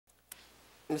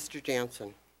Mr.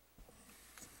 Janssen.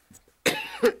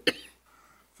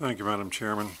 Thank you, Madam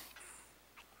Chairman.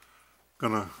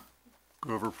 Going to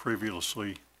go over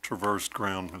previously traversed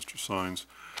ground, Mr. Sines.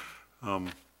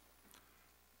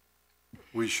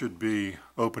 We should be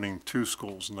opening 2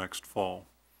 schools next fall.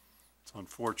 It's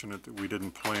unfortunate that we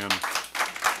didn't plan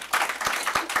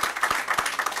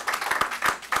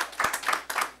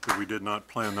did not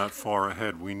plan that far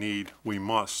ahead. We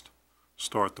must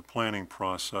start the planning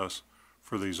process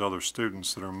for these other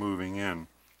students that are moving in,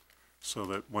 so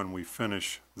that when we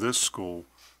finish this school,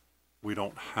 we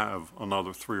don't have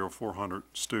another 300 or 400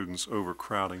 students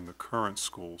overcrowding the current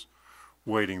schools,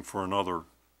 waiting for another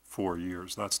 4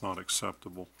 years. That's not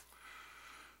acceptable.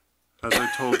 As I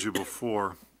told you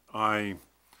before, I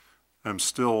am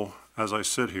still, as I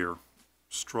sit here,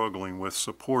 struggling with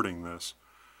supporting this.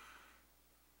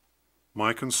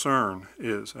 My concern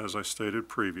is, as I stated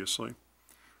previously,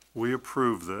 we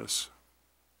approve this.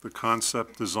 The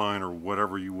concept design, or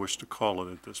whatever you wish to call it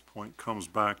at this point, comes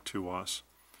back to us.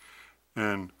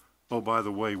 And, oh, by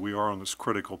the way, we are on this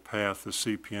critical path, the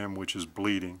CPM, which is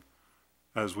bleeding.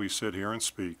 As we sit here and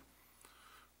speak,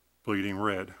 bleeding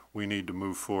red. We need to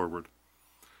move forward.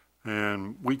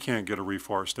 And we can't get a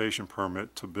reforestation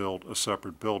permit to build a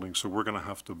separate building, so we're going to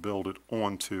have to build it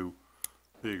onto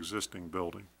the existing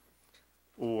building.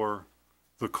 Or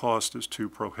the cost is too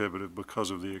prohibitive because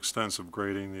of the extensive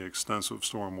grading, the extensive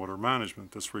stormwater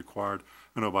management that's required.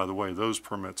 And oh, by the way, those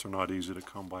permits are not easy to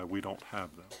come by. We don't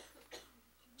have them.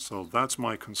 So that's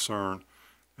my concern.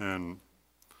 And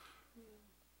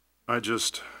I'm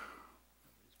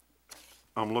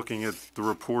looking at the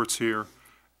reports here,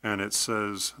 and it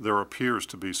says there appears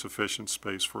to be sufficient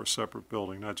space for a separate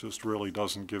building. That just really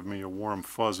doesn't give me a warm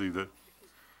fuzzy that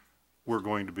we're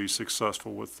going to be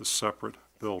successful with the separate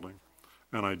building.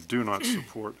 And I do not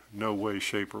support, no way,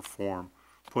 shape, or form,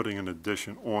 putting an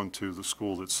addition onto the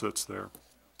school that sits there.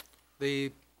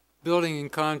 The Building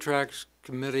and Contracts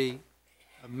Committee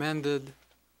amended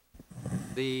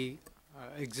the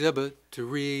exhibit to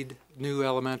read new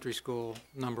elementary school,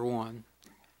 number 1.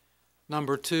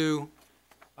 Number 2,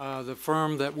 the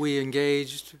firm that we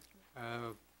engaged,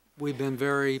 we've been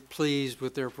very pleased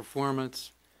with their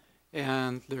performance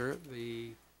and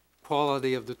the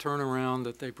quality of the turnaround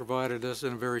that they provided us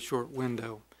in a very short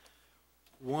window.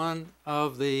 One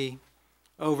of the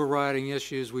overriding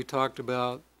issues we talked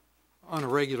about on a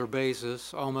regular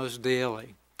basis, almost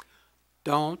daily,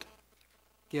 don't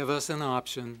give us an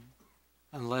option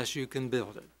unless you can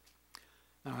build it.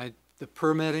 Now, the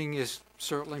permitting is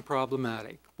certainly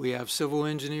problematic. We have civil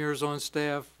engineers on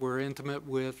staff. We're intimate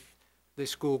with the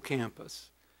school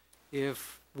campus.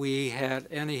 If we had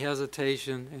any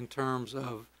hesitation in terms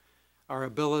of our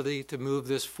ability to move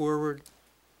this forward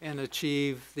and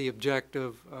achieve the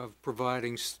objective of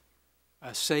providing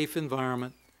a safe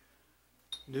environment,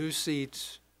 new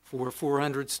seats for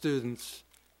 400 students,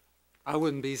 I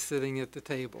wouldn't be sitting at the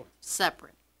table.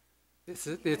 Separate. It's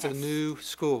a new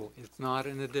school. It's not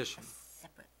an addition.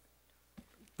 Separate.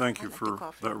 Thank you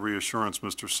for that reassurance,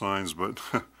 Mr. Sines, but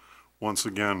once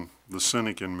again, the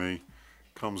cynic in me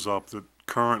comes up that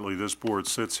currently this board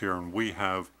sits here and we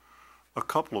have a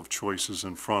couple of choices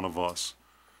in front of us.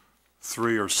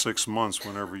 3 or 6 months,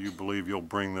 whenever you believe you'll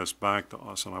bring this back to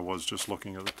us. And I was just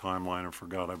looking at the timeline and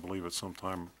forgot, I believe it's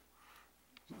sometime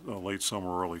late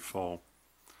summer, early fall.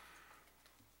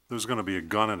 There's going to be a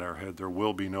gun in our head. There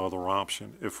will be no other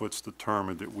option if it's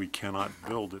determined that we cannot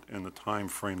build it in the time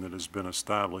frame that has been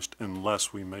established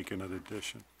unless we make an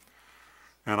addition.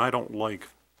 And I don't like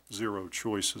 0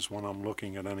 choices when I'm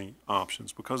looking at any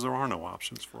options, because there are no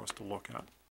options for us to look at.